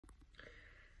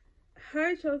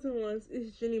Hi, chosen ones.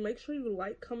 It's Jenny. Make sure you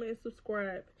like, comment, and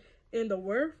subscribe. And the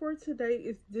word for today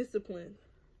is discipline.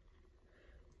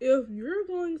 If you're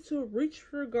going to reach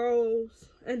your goals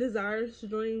and desires,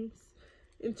 dreams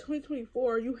in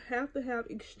 2024, you have to have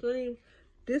extreme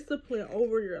discipline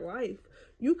over your life.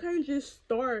 You can't just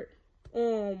start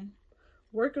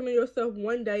working on yourself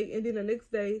one day and then the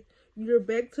next day you're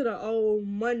back to the old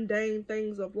mundane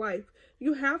things of life.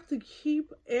 You have to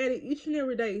keep at it each and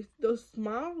every day. The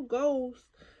small goals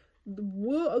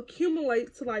will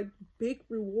accumulate to like big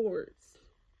rewards.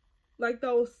 Like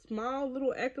those small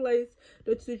little accolades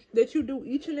that you do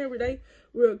each and every day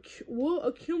will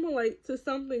accumulate to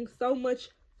something so much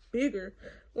bigger.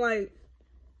 Like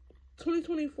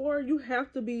 2024, you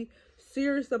have to be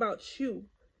serious about you.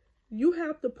 You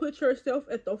have to put yourself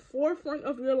at the forefront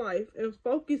of your life and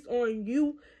focus on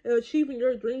you and achieving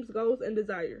your dreams, goals, and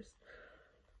desires.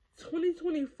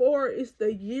 2024 is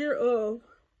the year of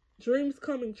dreams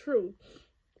coming true.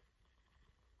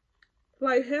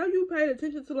 Like, have you paid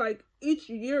attention to like each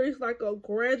year is like a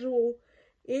gradual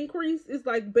increase? It's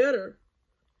like better.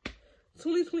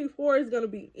 2024 is going to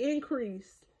be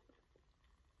increased.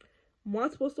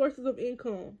 Multiple sources of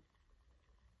income.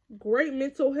 Great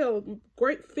mental health,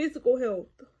 great physical health.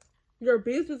 Your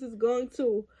business is going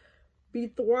to be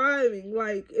thriving.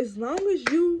 Like, as long as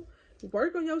you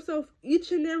work on yourself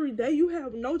each and every day, you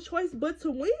have no choice but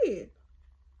to win.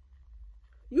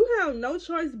 You have no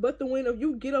choice but to win. If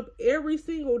you get up every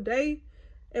single day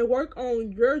and work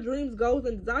on your dreams, goals,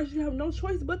 and desires, you have no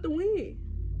choice but to win.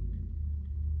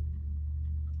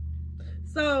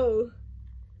 So,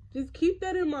 just keep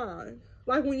that in mind.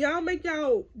 Like, when y'all make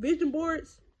y'all vision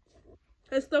boards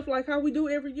and stuff like how we do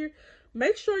every year,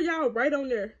 make sure y'all write on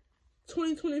there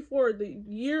 2024, the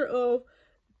year of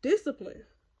discipline.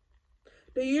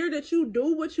 The year that you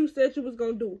do what you said you was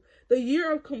going to do. The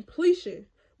year of completion.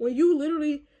 When you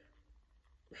literally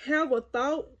have a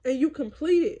thought and you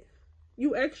complete it.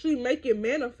 You actually make it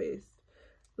manifest.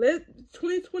 Let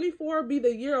 2024 be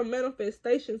the year of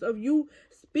manifestations, of you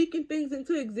speaking things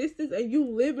into existence and you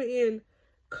living in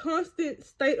constant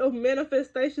state of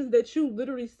manifestations that you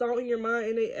literally saw in your mind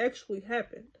and they actually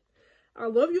happened. I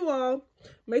love you all.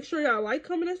 Make sure y'all like,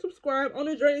 comment, and subscribe on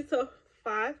the journey to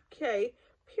 5K,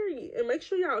 period. And make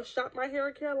sure y'all shop my hair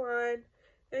in Caroline.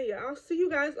 And yeah, I'll see you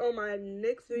guys on my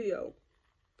next video.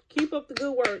 Keep up the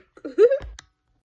good work.